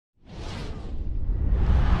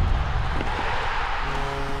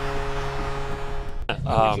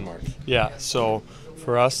Yeah, so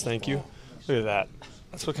for us, thank you. Look at that.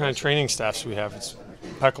 That's what kind of training staffs we have. It's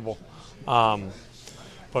impeccable.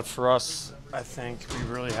 But for us, I think we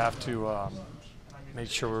really have to make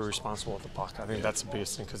sure we're responsible with the puck. I think that's the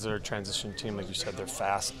biggest thing because they're a transition team, like you said. They're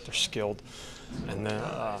fast, they're skilled, and then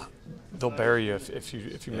they'll bury you if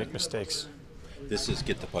you make mistakes. This is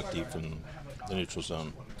get the puck deep from the neutral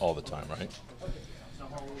zone all the time, right?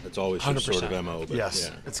 That's always your sort of MO. But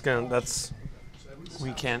yes,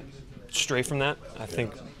 we can't stray from that. I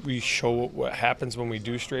think we show what happens when we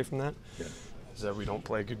do stray from that. Yeah. Is that we don't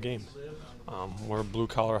play a good game. We're a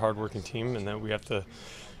blue-collar, hard-working team, and that we have to,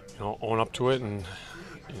 own up to it, and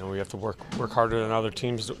we have to work harder than other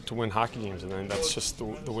teams to win hockey games, and then that's just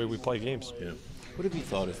the way we play games. Yeah. What have you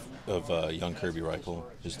thought of young Kirby Reichel,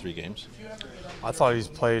 his 3 games? I thought he's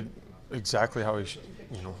played exactly how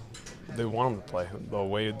they want him to play. The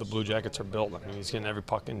way the Blue Jackets are built. I mean, he's getting every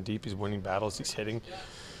puck in deep. He's winning battles. He's hitting,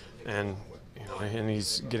 and and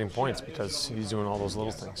he's getting points because he's doing all those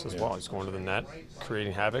little things as well. He's going to the net,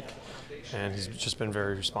 creating havoc, and he's just been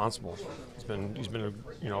very responsible. He's been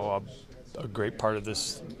a great part of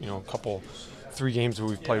this 3 games that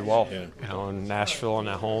we've played well. Yeah. In Nashville and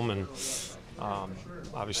at home, and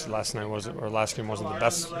obviously last game wasn't the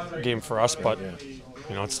best game for us, but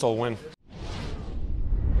it's still a win.